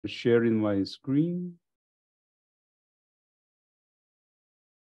sharing my screen.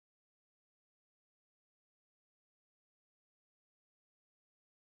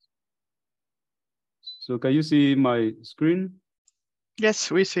 So can you see my screen?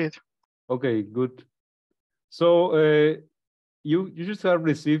 Yes, we see it. Okay, good. So you just have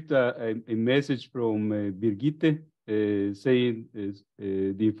received a message from Birgitte saying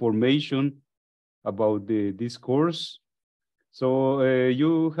the information about this course. So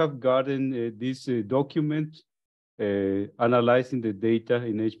you have gotten this document analyzing the data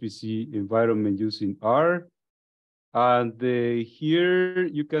in HPC environment using R. And here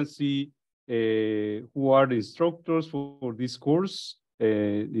you can see who are the instructors for this course.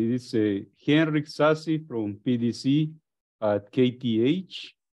 It is Henrik Sassi from PDC at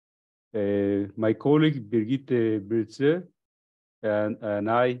KTH, my colleague Birgitte Birze, and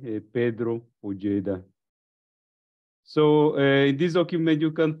I, Pedro Ojeda. So in this document,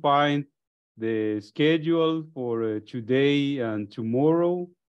 you can find the schedule for today and tomorrow,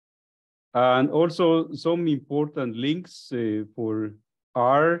 and also some important links for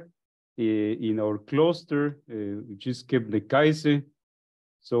R in our cluster, which is Kebnekaise.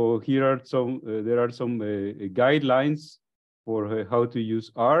 So here are some, there are some guidelines for how to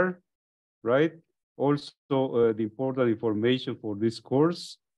use R, right? Also the important information for this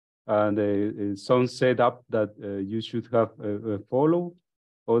course and some setup that you should have follow.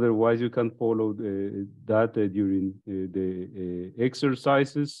 Otherwise, you can follow that during the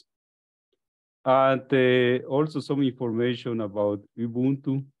exercises. And also some information about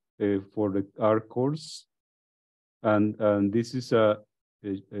Ubuntu for our course. And this is a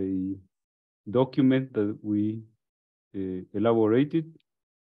document that we elaborated.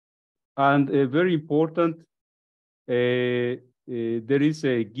 And very important, there is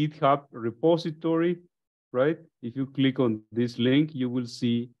a GitHub repository, right? If you click on this link, you will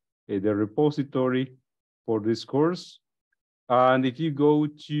see the repository for this course. And if you go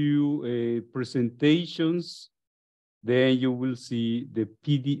to presentations, then you will see the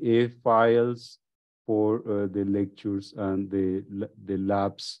PDF files for the lectures and the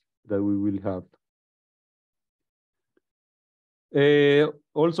labs that we will have.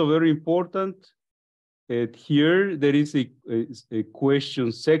 Also very important, here there is a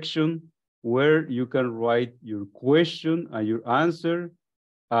question section where you can write your question and your answer.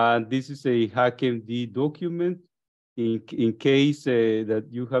 And this is a HackMD document. In case that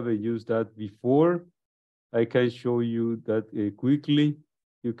you haven't used that before, I can show you that quickly.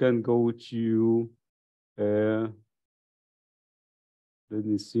 You can go to, let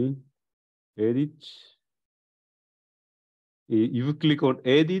me see, edit. If you click on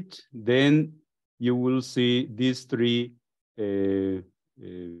edit, then you will see these three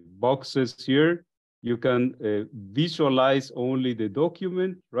boxes here. You can visualize only the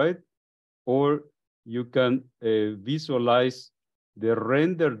document, right? Or you can visualize the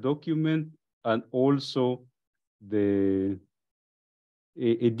render document and also the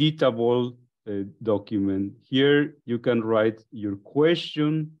editable document. Here you can write your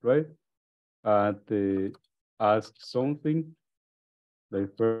question, right? And ask something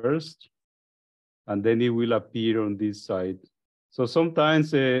like first, and then it will appear on this side. So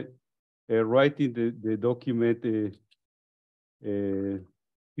sometimes writing the document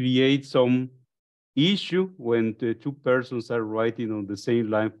creates some issue when the two persons are writing on the same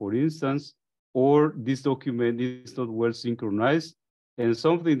line, for instance, or this document is not well synchronized. And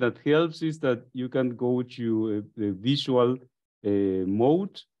something that helps is that you can go to the visual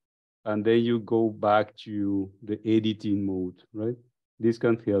mode, and then you go back to the editing mode, right? This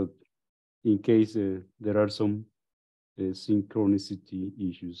can help in case there are some synchronicity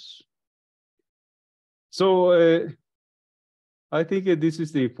issues. So I think this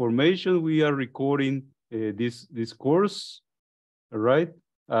is the information. We are recording this course, all right?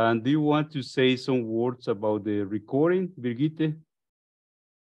 And do you want to say some words about the recording, Birgitte?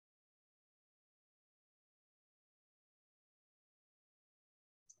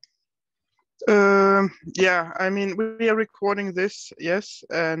 Yeah, I mean, we are recording this, yes,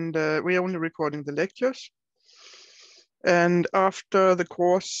 and we are only recording the lectures. And after the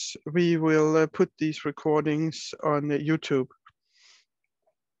course, we will put these recordings on YouTube.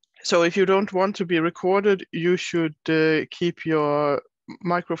 So if you don't want to be recorded, you should keep your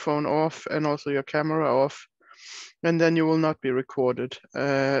microphone off and also your camera off, and then you will not be recorded.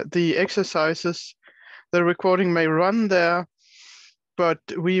 The exercises, the recording may run there, but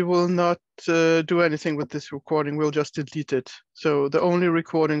we will not do anything with this recording. We'll just delete it. So the only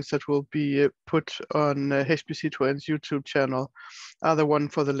recordings that will be put on HPC2N's YouTube channel are the one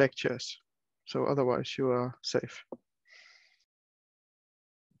for the lectures. So otherwise you are safe.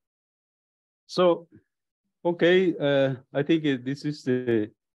 So, okay, I think this is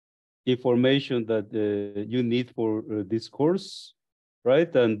the information that you need for this course,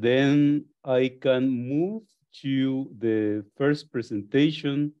 right? And then I can move to the first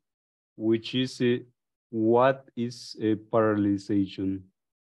presentation, which is what is a parallelization.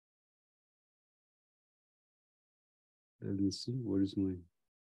 Let me see, where is my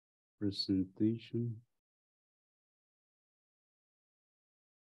presentation?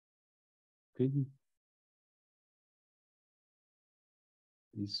 Okay.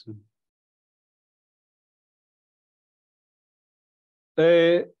 This one.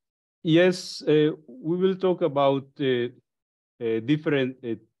 Yes, we will talk about different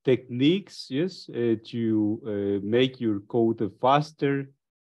techniques, yes, to make your code faster,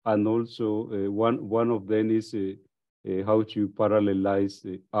 and also one of them is how to parallelize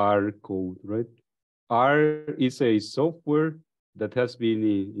R code, right? R is a software that has been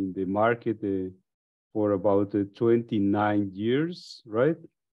in the market for about 29 years, right?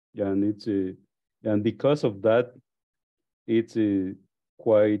 And it's and because of that, it's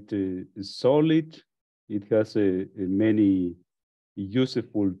quite solid. It has many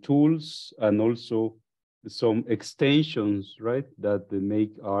useful tools and also some extensions, right, that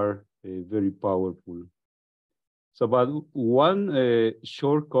make R very powerful. So, but one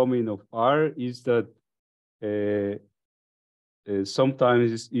shortcoming of R is that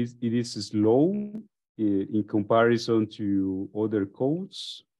sometimes it is slow in comparison to other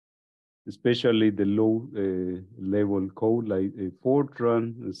codes, especially the low level code like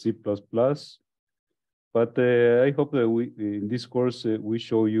Fortran, C++. But I hope that we, in this course, we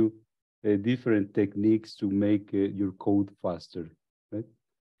show you different techniques to make your code faster, right?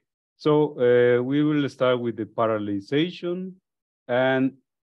 So we will start with the parallelization. And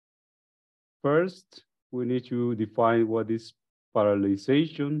first, we need to define what is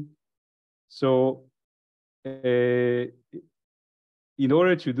parallelization. So in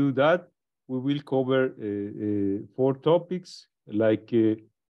order to do that, we will cover 4 topics, like the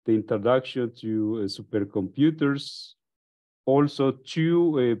introduction to supercomputers, also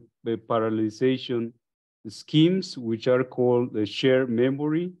 2 parallelization schemes, which are called shared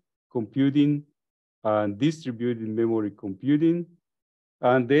memory computing and distributed memory computing.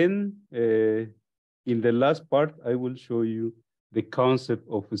 And then in the last part, I will show you the concept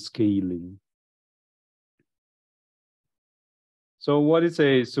of scaling. So what is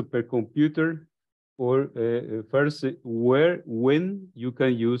a supercomputer? Or first, when you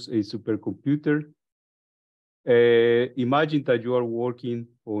can use a supercomputer? Imagine that you are working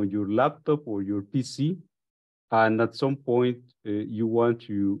on your laptop or your PC, and at some point you want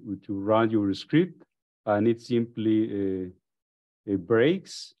to run your script, and it simply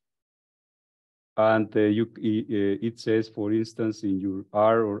breaks. And it says, for instance, in your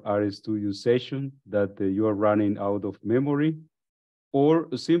R or RStudio session that you are running out of memory, or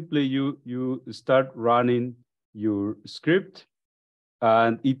simply you start running your script,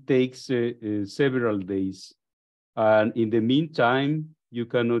 and it takes several days. And in the meantime, you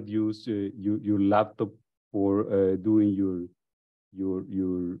cannot use your laptop for doing your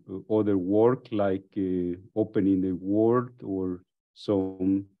other work, like opening a Word or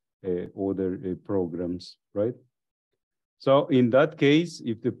some other programs, right? So in that case,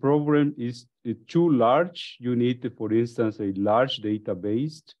 if the problem is too large, you need, for instance, a large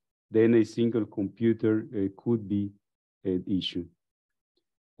database, then a single computer could be an issue.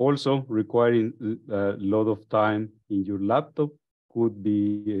 Also, requiring a lot of time in your laptop could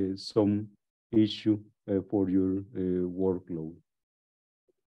be some issue for your workload.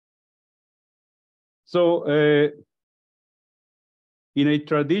 So in a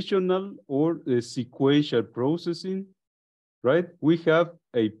traditional or sequential processing, right, we have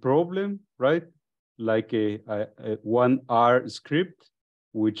a problem, right, like a 1R script,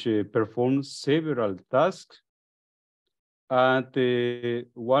 which performs several tasks. And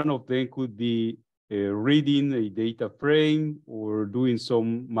one of them could be reading a data frame or doing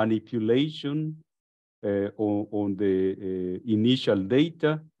some manipulation on the initial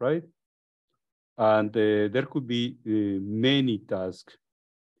data, right? And there could be many tasks.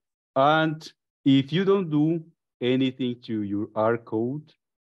 And if you don't do anything to your R code,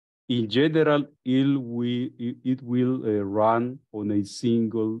 in general, it will run on a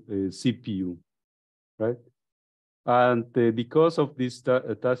single CPU, right? And because of this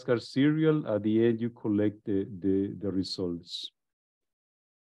tasks are serial, at the end you collect the results.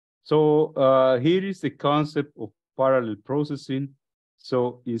 So here is the concept of parallel processing.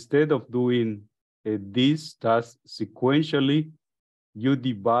 So instead of doing this task sequentially, you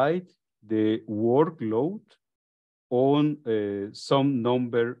divide the workload on some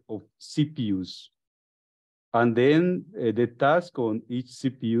number of CPUs. And then the task on each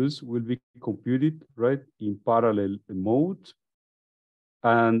CPUs will be computed, right, in parallel mode.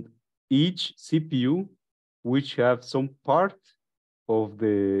 And each CPU, which have some part of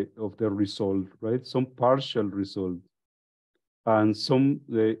the result, right, some partial result. And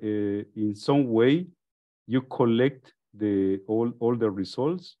in some way, you collect all the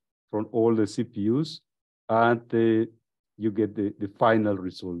results from all the CPUs, and you get the final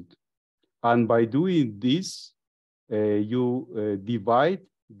result. And by doing this, you divide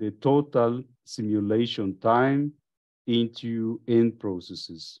the total simulation time into n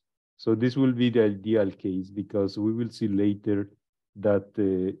processes. So this will be the ideal case, because we will see later that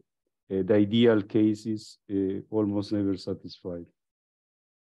the ideal case is almost never satisfied.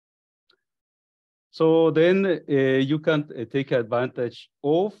 So then you can take advantage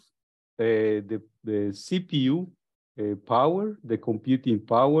of the CPU power, the computing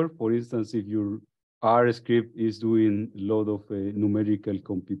power. For instance, if your R script is doing a lot of numerical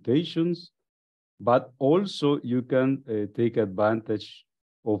computations, but also you can take advantage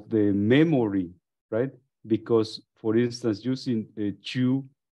of the memory, right? Because, for instance, using two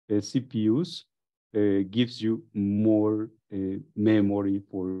CPUs gives you more memory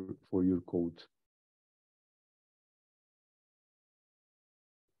for your code.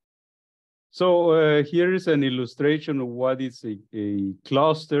 So here is an illustration of what is a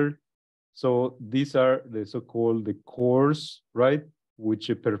cluster. So these are the so-called the cores, right,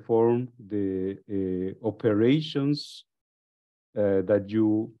 which perform the operations that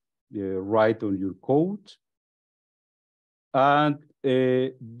you write on your code. And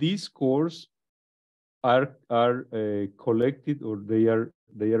these cores are collected, or they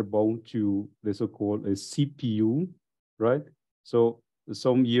are bound to the so-called CPU, right? So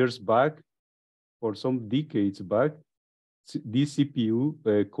some years back, or some decades back, this CPU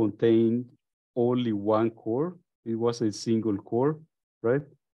contained only one core. It was a single core, right?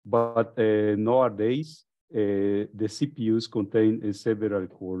 But nowadays, the CPUs contain several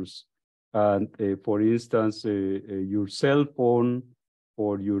cores. And for instance, your cell phone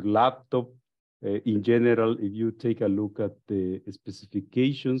or your laptop, in general, if you take a look at the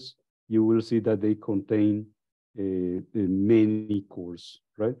specifications, you will see that they contain many cores,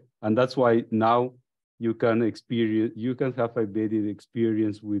 right? And that's why now you can have a better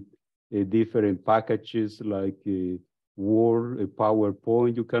experience with different packages like Word,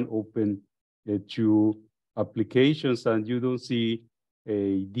 PowerPoint. You can open two applications and you don't see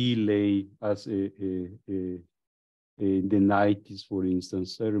a delay as in the 90s, for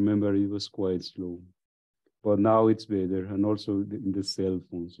instance. I remember it was quite slow, but now it's better, and also in the cell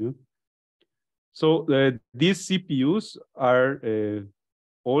phones. Yeah? So these CPUs are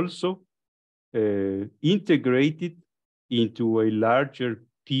also integrated into a larger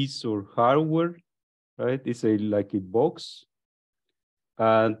piece of hardware, right? It's like a box,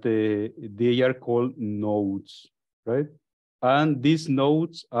 and they are called nodes, right? And these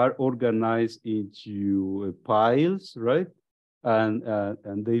nodes are organized into piles, right? And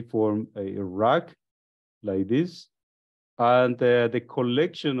they form a rack like this. And the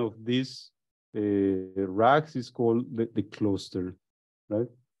collection of these racks is called the cluster, right?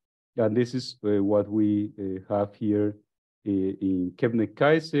 And this is what we have here in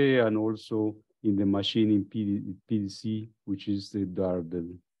Kebnekaise, and also in the machine in PDC, which is the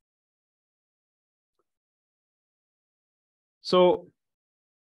Dardel. So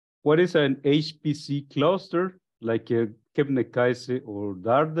what is an HPC cluster, like a Kebnekaise or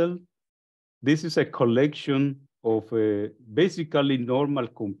Dardel? This is a collection of basically normal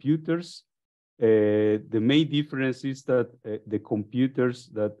computers. The main difference is that the computers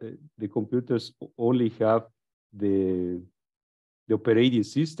only have the operating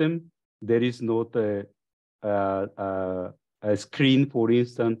system. There is not a screen, for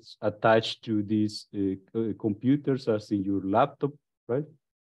instance, attached to these computers as in your laptop, right?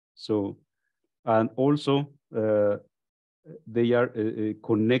 So, and also they are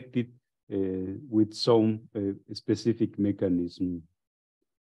connected with some specific mechanism.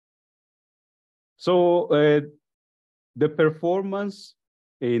 So the performance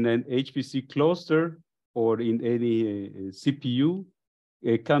in an HPC cluster or in any CPU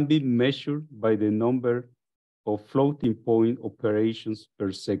can be measured by the number of floating point operations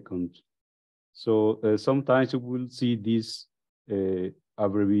per second. So sometimes you will see this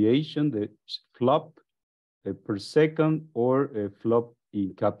abbreviation, the flop per second, or a flop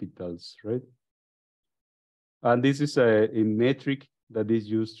in capitals, right? And this is a metric that is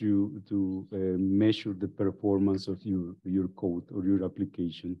used to measure the performance of your code or your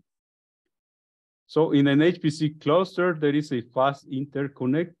application. So in an HPC cluster, there is a fast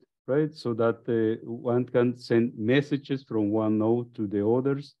interconnect, right? So that one can send messages from one node to the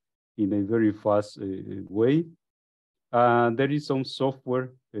others in a very fast way. There is some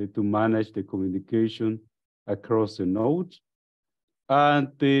software to manage the communication across the nodes.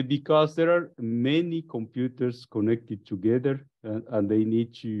 And because there are many computers connected together and they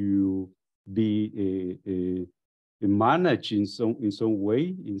need to be managed in some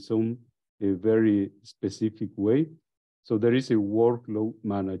way, in some very specific way. So there is a workload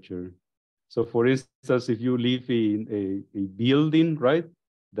manager. So for instance, if you live in a building, right,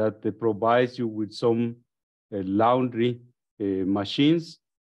 that provides you with some laundry machines,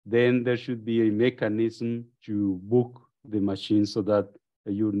 then there should be a mechanism to book the machine so that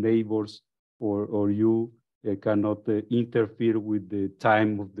your neighbors or you cannot interfere with the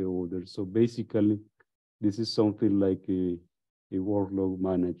time of the order. So basically, this is something like a workload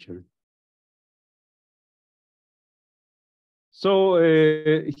manager. So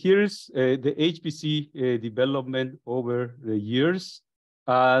here's the HPC development over the years.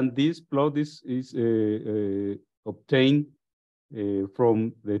 And this plot is obtained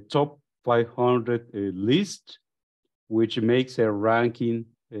from the top 500 list, which makes a ranking,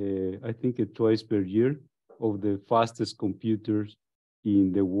 I think twice per year, of the fastest computers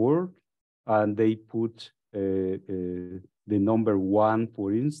in the world. And they put the number 1,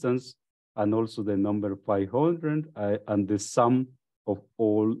 for instance, and also the number 500, and the sum of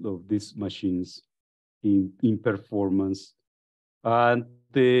all of these machines in performance. And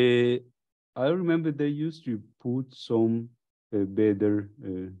I remember they used to put some better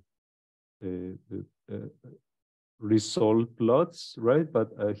result plots, right?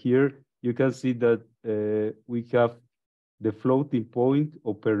 But here you can see that we have the floating point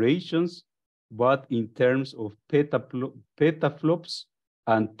operations, but in terms of petaflops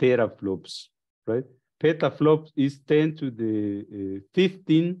and teraflops, right? Petaflops is 10 to the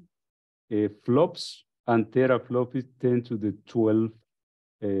 15 flops, and teraflop is 10 to the 12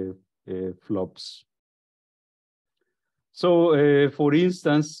 flops. So, for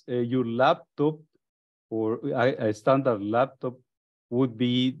instance, your laptop or a standard laptop would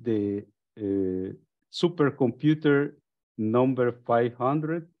be the supercomputer number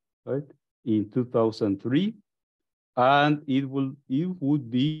 500, right, in 2003, and it would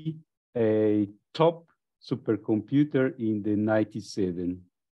be a top supercomputer in the 97.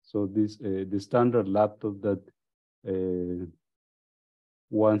 So this the standard laptop that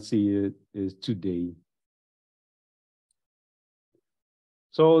one sees today.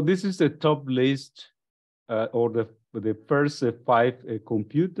 So this is the top list or the first 5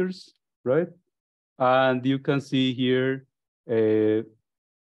 computers, right? And you can see here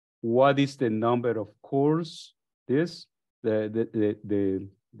what is the number of cores. This the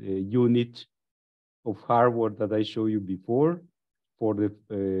unit of hardware that I showed you before. For the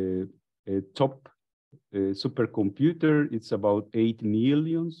top supercomputer, it's about 8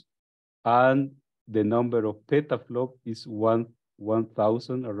 million, and the number of petaflop is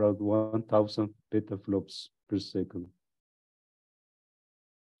 1,000, around 1,000 petaflops per second.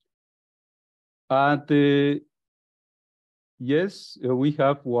 And yes, we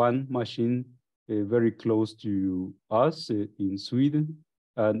have one machine very close to us in Sweden.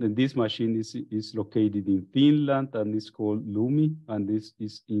 And this machine is located in Finland and is called Lumi, and this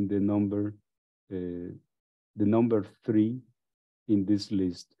is in the number 3 in this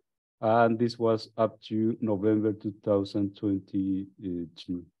list. And this was up to November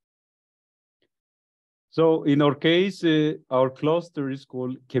 2022. So in our case, our cluster is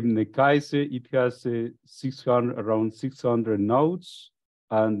called Kebnekaise. It has around 600 nodes,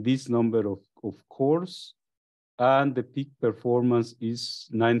 and this number of cores. And the peak performance is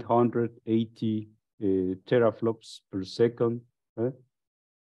 980 teraflops per second. Right?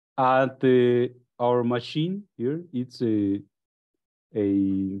 And our machine here, it's a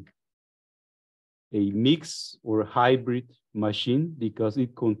mix or hybrid machine because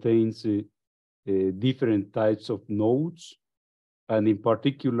it contains different types of nodes. And in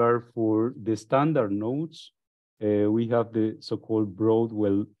particular, for the standard nodes, we have the so-called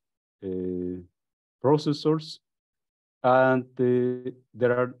Broadwell processors. And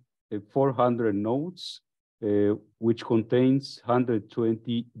there are 400 nodes, which contains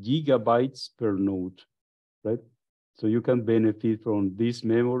 120 gigabytes per node, right? So you can benefit from this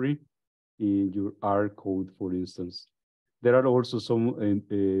memory in your R code, for instance. There are also some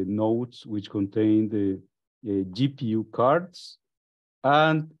nodes which contain the GPU cards,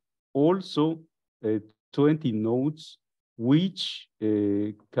 and also 20 nodes which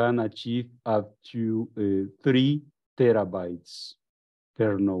can achieve up to 3 terabytes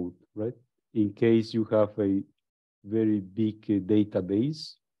per node, right? in case you have a very big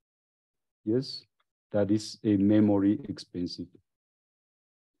database. Yes, that is a memory expensive.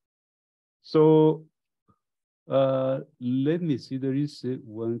 So let me see, there is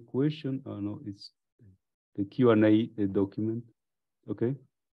one question. Oh no, it's the Q&A document. Okay.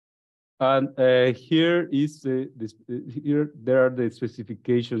 And here is this. Here there are the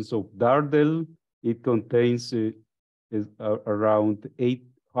specifications of Dardel. It contains around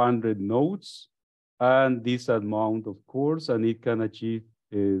 800 nodes, and this amount, of course, and it can achieve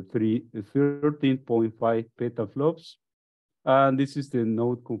 13.5 petaflops. And this is the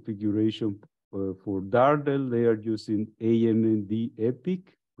node configuration for Dardel. They are using AMD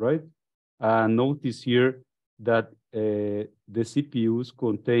EPIC, right? And notice here that the CPUs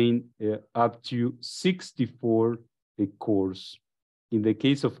contain up to 64 cores. In the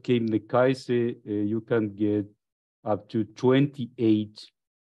case of Kebnekaise, you can get up to 28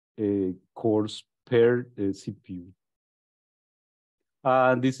 cores per CPU.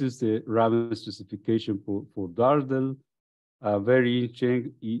 And this is the RAM specification for Dardel. Very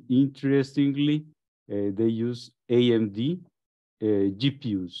interestingly, they use AMD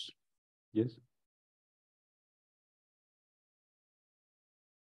GPUs. Yes.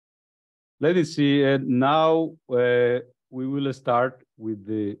 Let us see. Now we will start with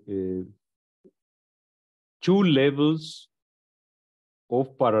the 2 levels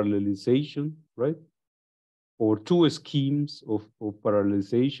of parallelization, right? Or 2 schemes of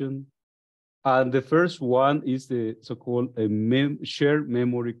parallelization. And the first one is the so-called shared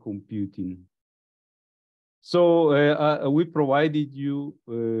memory computing. So we provided you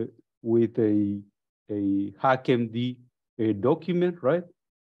with a HackMD document, right?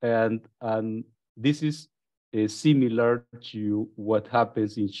 And this is similar to what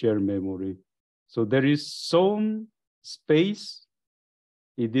happens in shared memory. So there is some space,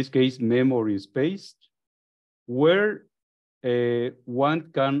 in this case, memory space, where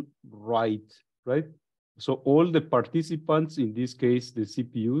one can write, right? So all the participants, in this case, the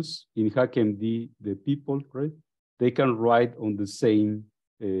CPUs, in HackMD, the people, right? They can write on the same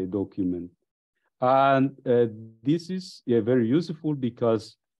document. And this is very useful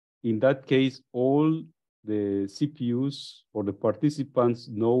because in that case, all the CPUs or the participants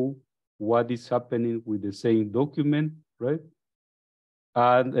know what is happening with the same document, right?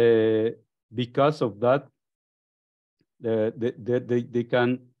 And because of that, they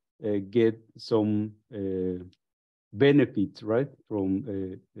can get some benefits, right, from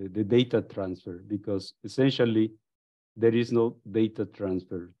the data transfer, because essentially there is no data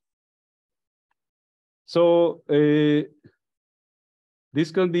transfer. So this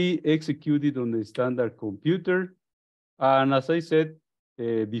can be executed on a standard computer. And as I said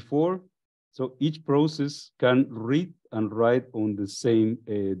before, so each process can read and write on the same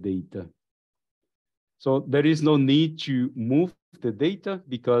data. So there is no need to move the data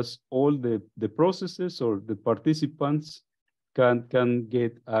because all the processes or the participants can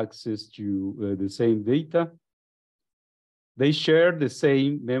get access to the same data. They share the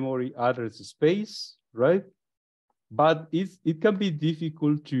same memory address space, right? But it can be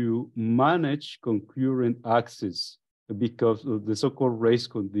difficult to manage concurrent access because of the so-called race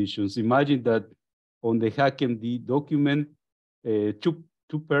conditions. Imagine that on the HackMD document, two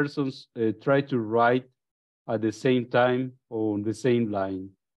persons try to write at the same time on the same line.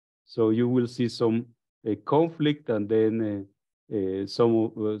 So you will see some conflict, and then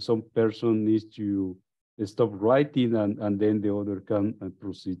some person needs to stop writing, and then the other can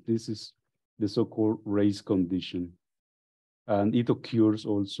proceed. This is the so-called race condition. And it occurs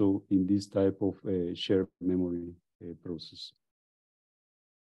also in this type of shared memory process.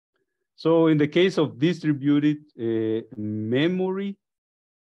 So in the case of distributed memory,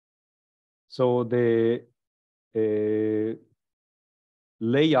 so the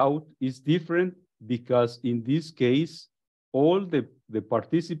layout is different because in this case, all the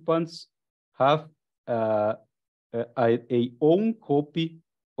participants have a own copy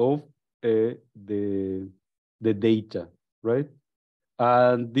of the data, right?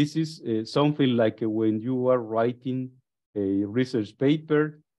 And this is something like when you are writing a research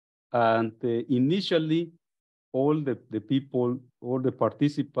paper, and initially all the people, all the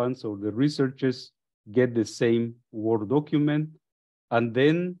participants or the researchers get the same Word document, and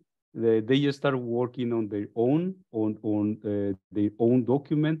then they start working on their own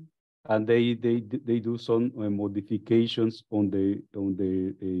document, and they do some modifications on their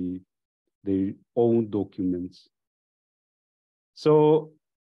own documents. So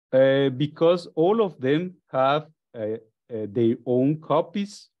because all of them have their own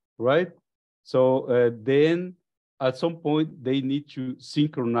copies, right? So then at some point, they need to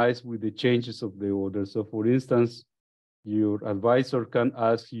synchronize with the changes of the order. So for instance, your advisor can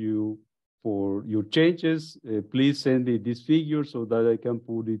ask you for your changes, please send me this figure so that I can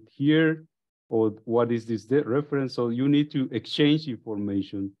put it here, or what is this reference? So you need to exchange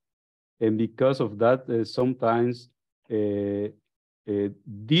information. And because of that, sometimes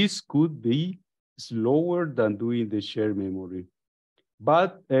this could be slower than doing the shared memory.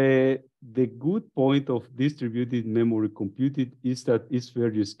 But the good point of distributed memory computing is that it's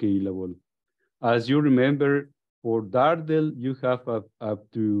very scalable. As you remember, for Dardel, you have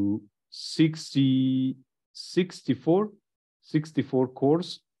up to 64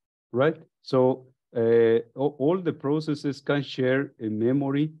 cores, right? So all the processes can share a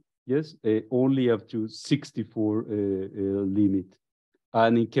memory, yes, only up to 64 limit.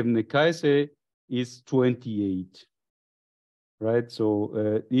 And in Kebnekaise is 28. Right,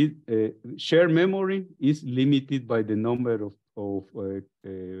 so shared memory is limited by the number of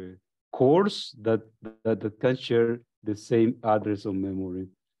cores that can share the same address of memory.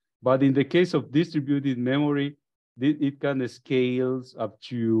 But in the case of distributed memory, it can scale up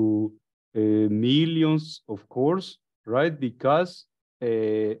to millions of cores, right? Because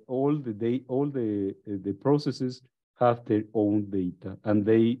all the processes have their own data and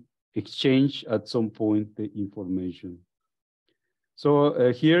they exchange at some point the information.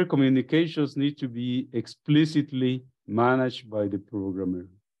 So here, communications need to be explicitly managed by the programmer.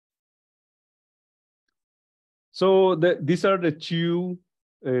 So these are the two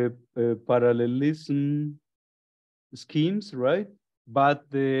parallelism schemes, right? But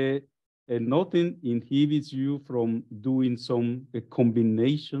nothing inhibits you from doing some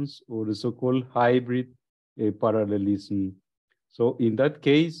combinations or the so-called hybrid parallelism. So in that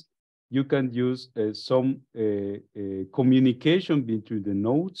case, you can use some communication between the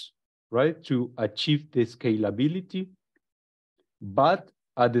nodes, right, to achieve the scalability. But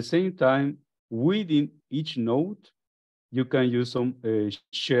at the same time, within each node, you can use some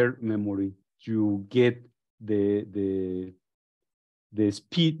shared memory to get the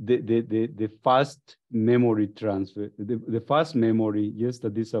speed, the fast memory transfer, the fast memory, yes,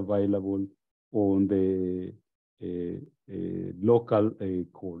 that is available on the local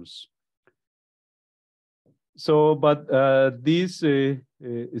cores. So, but this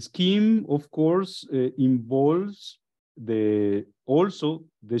scheme, of course, involves also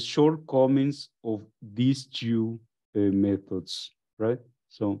the shortcomings of these two methods, right?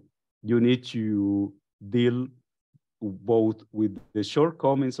 So you need to deal both with the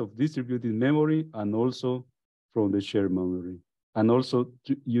shortcomings of distributed memory and also from the shared memory. And also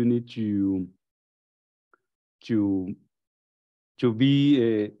you need to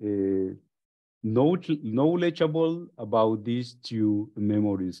be knowledgeable about these two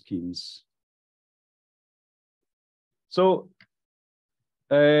memory schemes. So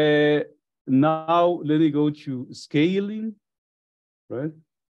now let me go to scaling, right?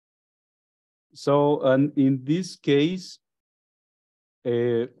 So, and in this case,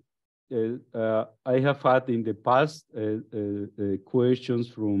 I have had in the past questions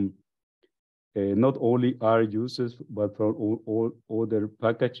from not only our users, but from all other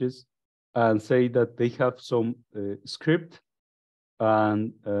packages, and say that they have some script,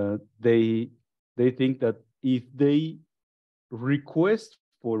 and they think that if they request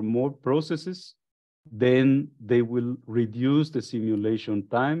for more processes, then they will reduce the simulation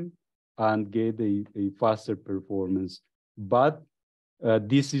time and get a faster performance. But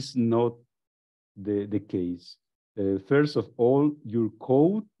this is not the case. First of all, your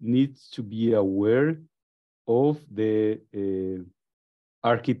code needs to be aware of the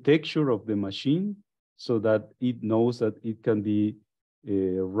architecture of the machine so that it knows that it can be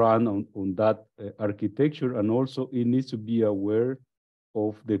run on that architecture, and also it needs to be aware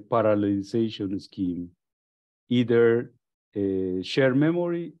of the parallelization scheme, either shared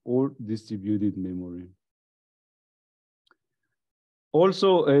memory or distributed memory.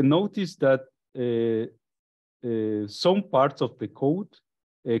 Also, notice that some parts of the code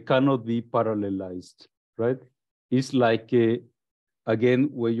cannot be parallelized, right? It's like, again,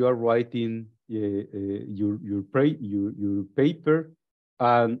 when you are writing your paper,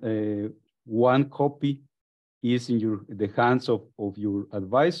 and one copy is in the hands of your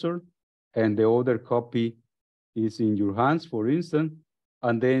advisor, and the other copy is in your hands, for instance,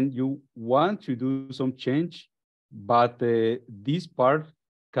 and then you want to do some change, but this part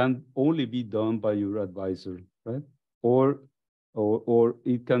can only be done by your advisor, right? Or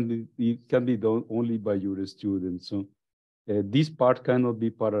it can be done only by your student. So this part cannot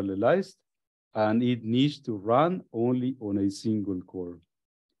be parallelized, and it needs to run only on a single core.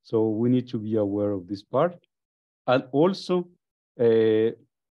 So we need to be aware of this part. and also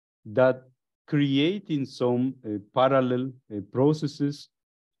that creating some parallel processes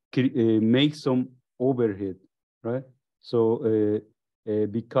make some overhead, right? So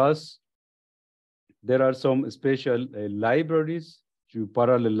because there are some special libraries to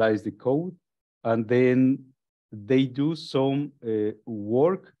parallelize the code, and then they do some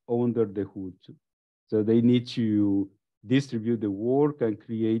work under the hood. So they need to distribute the work and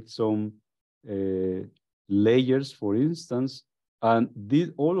create some layers, for instance, and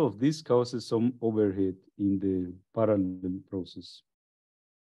all of this causes some overhead in the parallel process.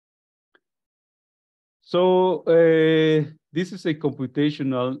 So this is a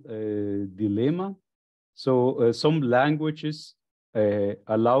computational dilemma. So some languages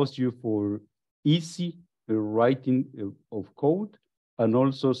allows you for easy writing of code, and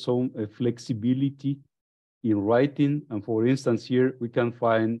also some flexibility in writing. And for instance, here we can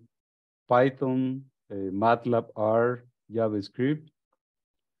find Python, MATLAB, R, JavaScript.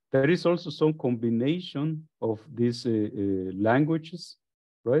 There is also some combination of these languages,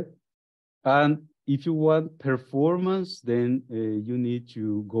 right? And if you want performance, then you need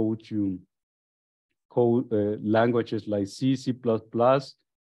to go to code languages like C, C++,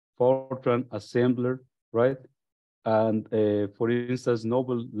 Fortran, Assembler, right? And for instance,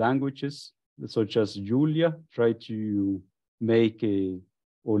 novel languages such as Julia try to make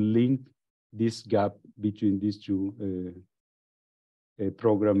or link this gap between these two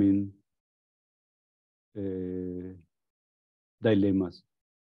programming dilemmas.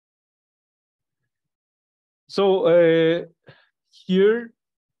 So here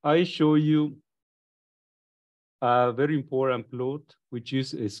I show you a very important plot, which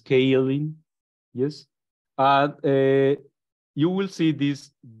is scaling. Yes, and you will see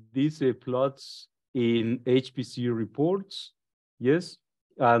these plots in HPC reports. Yes,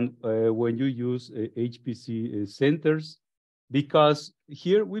 and when you use HPC centers, because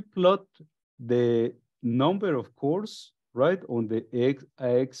here we plot the number of cores, right, on the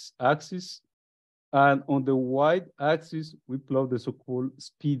x-axis, and on the y-axis we plot the so-called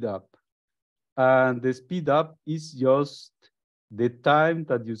speed up. And the speed up is just the time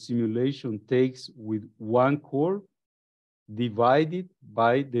that your simulation takes with one core divided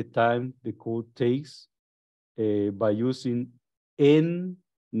by the time the code takes by using n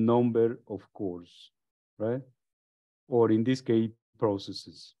number of cores, right? Or in this case,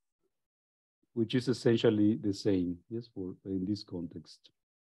 processes, which is essentially the same, yes, for in this context.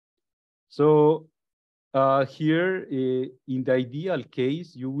 So here, in the ideal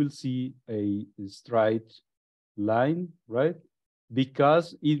case, you will see a straight line, right?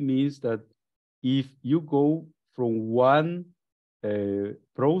 Because it means that if you go from one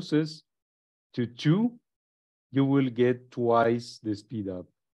process to two, you will get twice the speed up,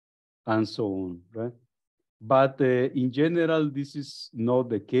 and so on, right? But in general, this is not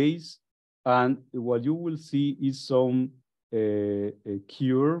the case. And what you will see is some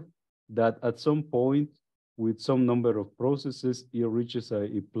curve that at some point, with some number of processes, it reaches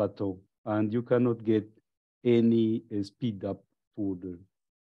a plateau, and you cannot get any speed up further.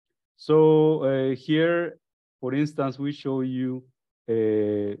 So here, for instance, we show you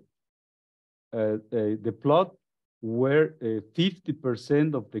the plot where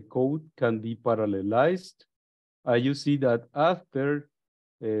 50% of the code can be parallelized. You see that after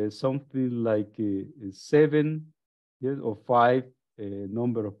something like 7 or 5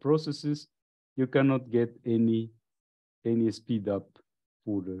 number of processes, you cannot get any speed up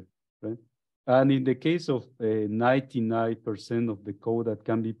further, right? And in the case of 99% of the code that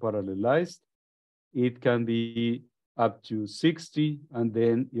can be parallelized, it can be up to 60, and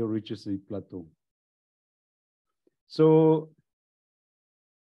then it reaches a plateau. So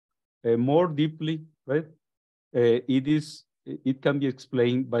more deeply, right? It can be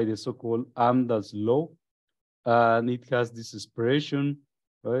explained by the so-called Amdahl's law, and it has this expression,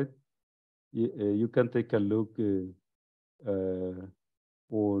 right? You can take a look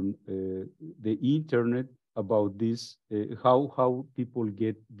on the internet about this, how people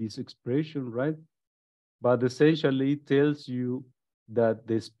get this expression, right? But essentially it tells you that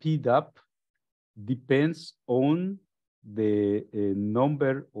the speed up depends on the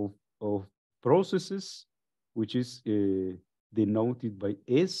number of processes, which is denoted by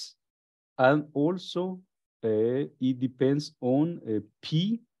S, and also it depends on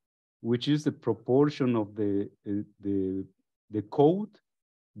P, which is the proportion of the code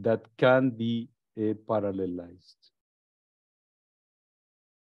that can be parallelized.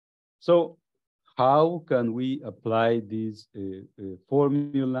 So how can we apply this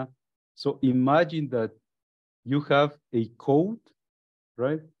formula? So imagine that you have a code,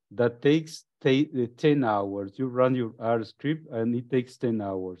 right? that takes 10 hours. You run your R script and it takes 10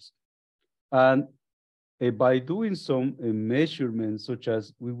 hours. And by doing some measurements, such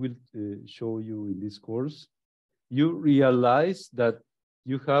as we will show you in this course, you realize that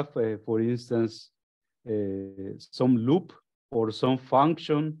you have, for instance, some loop or some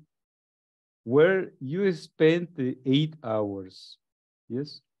function where you spend 8 hours,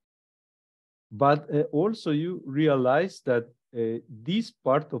 yes? But also you realize that this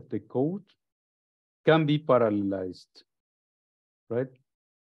part of the code can be parallelized, right?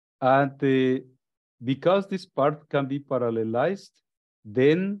 And because this part can be parallelized,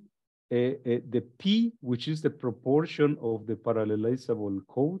 then the P, which is the proportion of the parallelizable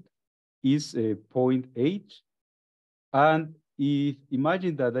code, is 0.8. And if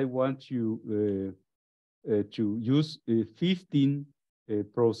imagine that I want you to use 15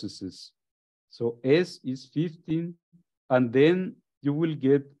 processes. So S is 15, and then you will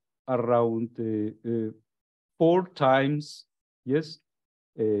get around 4 times, yes,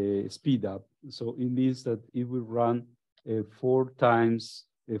 speed up. So it means that it will run 4 times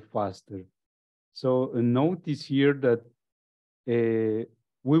faster. So notice here that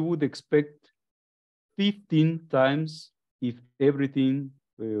we would expect 15 times if everything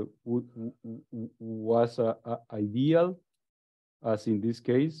was ideal, as in this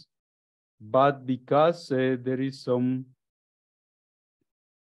case. But because there is some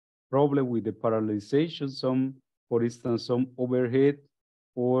problem with the parallelization, for instance, some overhead,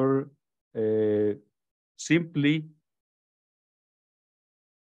 or simply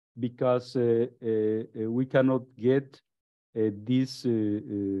because we cannot get this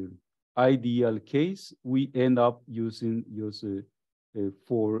ideal case, we end up using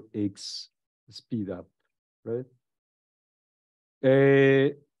 4x speed up, right?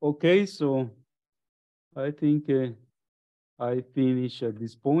 Okay, so I think I finish at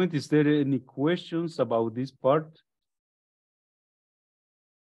this point. Is there any questions about this part?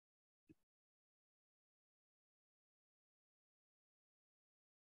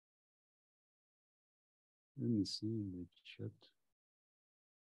 Let me see in the chat.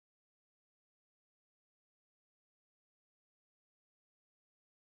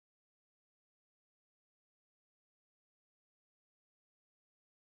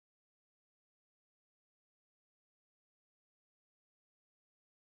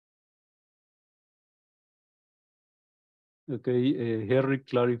 Okay, Harry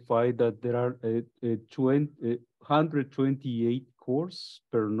clarified that there are 128 cores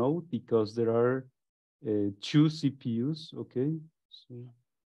per node because there are 2 CPUs. Okay,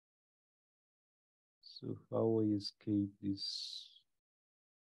 so how I escape this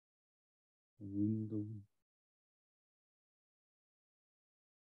window?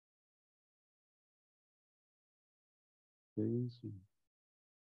 Okay, so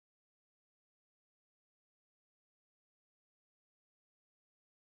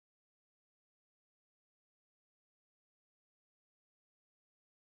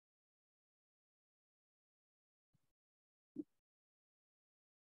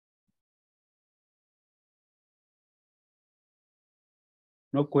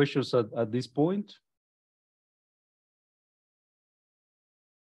no questions at this point?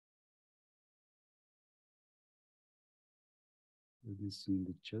 Let me see in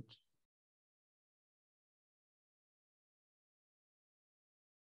the chat.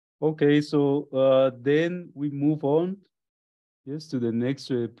 Okay, so then we move on, yes, to the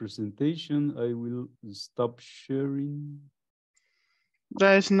next presentation. I will stop sharing.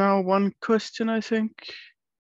 There is now one question, I think.